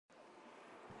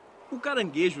O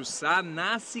caranguejo sá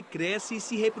nasce, cresce e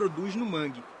se reproduz no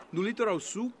mangue. No litoral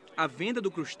sul, a venda do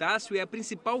crustáceo é a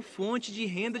principal fonte de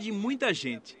renda de muita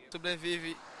gente.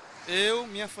 Sobrevive eu,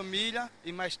 minha família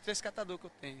e mais 3 catadores que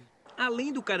eu tenho.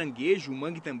 Além do caranguejo, o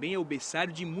mangue também é o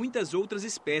berçário de muitas outras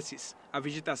espécies. A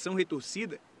vegetação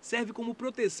retorcida serve como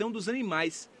proteção dos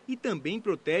animais e também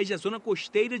protege a zona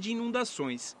costeira de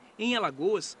inundações. Em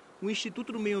Alagoas, o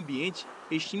Instituto do Meio Ambiente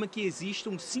estima que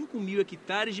existam 5.000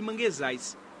 hectares de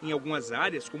manguezais. Em algumas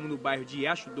áreas, como no bairro de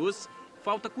Riacho Doce,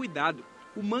 falta cuidado.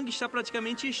 O mangue está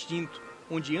praticamente extinto.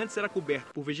 Onde antes era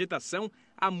coberto por vegetação,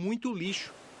 há muito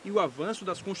lixo. E o avanço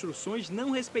das construções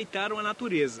não respeitaram a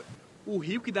natureza. O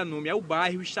rio que dá nome ao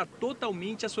bairro está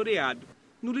totalmente assoreado.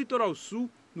 No litoral sul,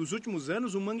 nos últimos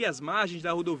anos, o mangue às margens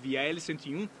da rodovia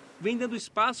L101 vem dando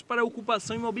espaço para a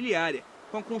ocupação imobiliária,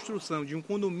 com a construção de um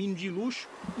condomínio de luxo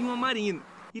e uma marina,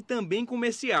 e também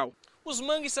comercial. Os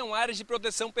mangues são áreas de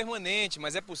proteção permanente,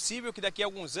 mas é possível que daqui a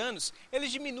alguns anos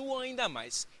eles diminuam ainda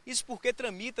mais. Isso porque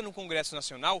tramita no Congresso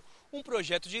Nacional um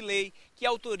projeto de lei que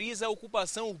autoriza a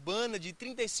ocupação urbana de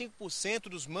 35%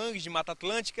 dos mangues de Mata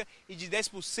Atlântica e de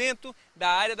 10% da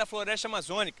área da floresta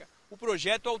amazônica. O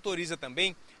projeto autoriza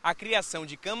também a criação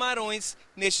de camarões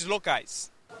nestes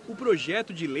locais. O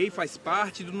projeto de lei faz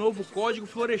parte do novo Código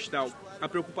Florestal. A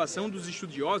preocupação dos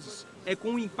estudiosos é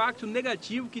com o impacto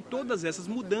negativo que todas essas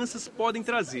mudanças podem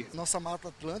trazer. Nossa Mata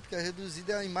Atlântica é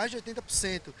reduzida em mais de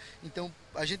 80%. Então,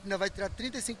 a gente ainda vai tirar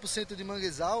 35% de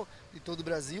manguezal de todo o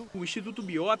Brasil. O Instituto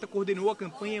Biota coordenou a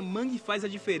campanha Mangue Faz a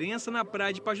Diferença na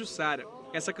praia de Pajuçara.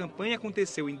 Essa campanha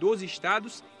aconteceu em 12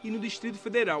 estados e no Distrito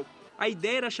Federal. A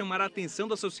ideia era chamar a atenção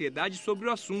da sociedade sobre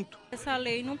o assunto. Essa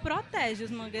lei não protege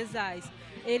os manguezais.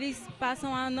 Eles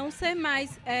passam a não ser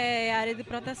mais área de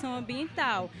proteção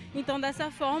ambiental. Então, dessa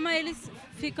forma, eles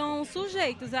ficam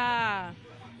sujeitos a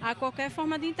qualquer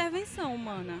forma de intervenção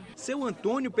humana. Seu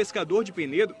Antônio, pescador de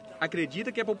Penedo,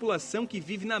 acredita que a população que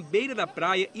vive na beira da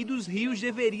praia e dos rios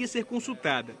deveria ser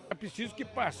consultada. É preciso que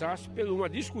passasse por uma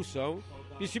discussão,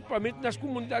 principalmente nas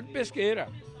comunidades pesqueiras,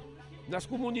 nas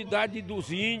comunidades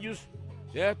dos índios,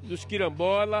 certo? Dos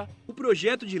quilombolas. O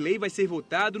projeto de lei vai ser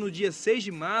votado no dia 6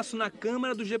 de março na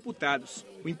Câmara dos Deputados.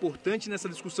 O importante nessa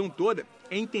discussão toda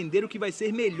é entender o que vai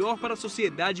ser melhor para a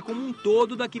sociedade como um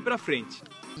todo daqui para frente.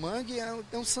 O mangue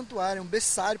é um santuário, é um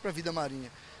berçário para a vida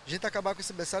marinha. A gente acabar com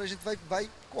esse berçário, a gente vai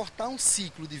cortar um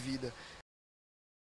ciclo de vida.